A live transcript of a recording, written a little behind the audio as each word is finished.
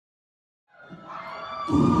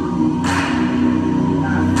Ramblers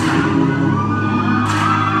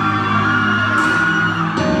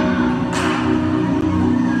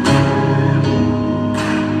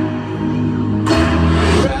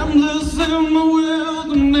in the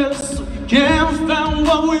wilderness, we can't find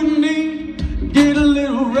what we need. Get a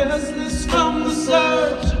little restless from the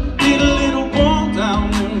search, get a little worn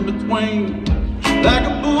down in between. Like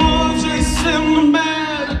a bull chasing the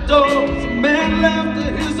matadors, a man left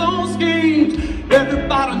to his own schemes.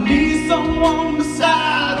 Everybody needs someone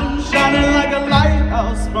beside him, shining like a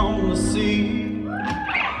lighthouse from the sea.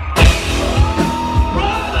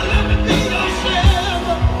 Brother, let me be your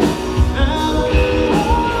shelter.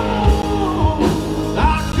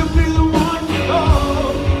 I could be the one you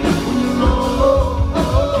love when you know.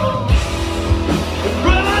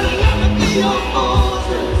 Brother, let me be your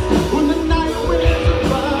fortress when the night winds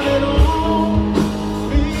are riding on.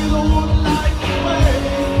 Be the one to light the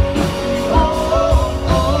way.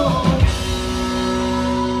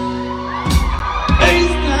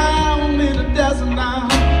 Face down in the desert now,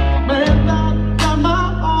 man down got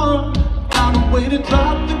my arm. Found a way to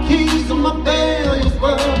drop the keys on my failures,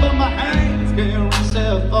 well, but my hands can't reach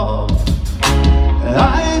that far.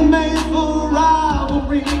 I ain't made for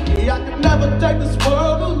rivalry, I could never take this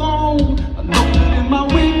world alone. I know that in my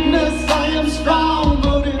weakness I am strong,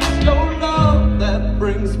 but it's your love that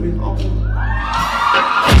brings me home.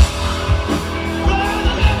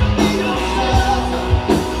 Brother, let me be your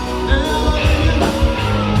shelter. Never leave you alone.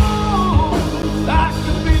 I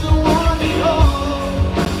could be the one you love.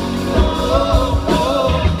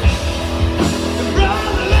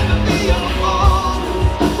 Brother, let me be your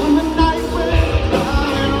fortress when the night winds are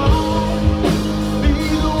riding on. Be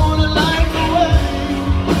the one to light the way.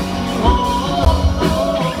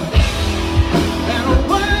 And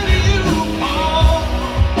when you fall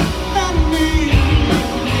and need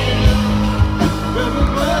never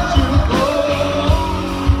let you go,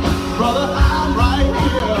 brother, I'm right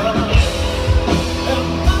here.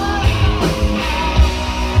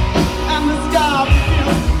 And the sky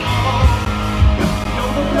feels small.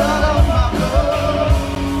 You're the blood of my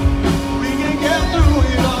blood. We can get through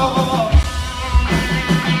it all.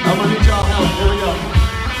 I'm gonna need y'all help. Here we go.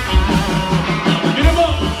 Get him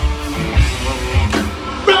up.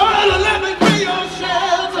 Brother, let me be your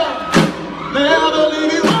shelter. Never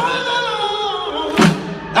leave you all alone.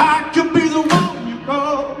 I could be the one you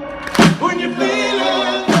call when you're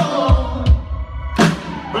feeling low.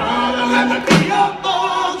 Brother, let me be your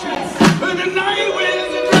fortress when the night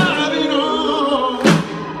winds are driving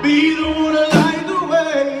on. Be the one to light the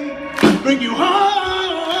way, bring you home.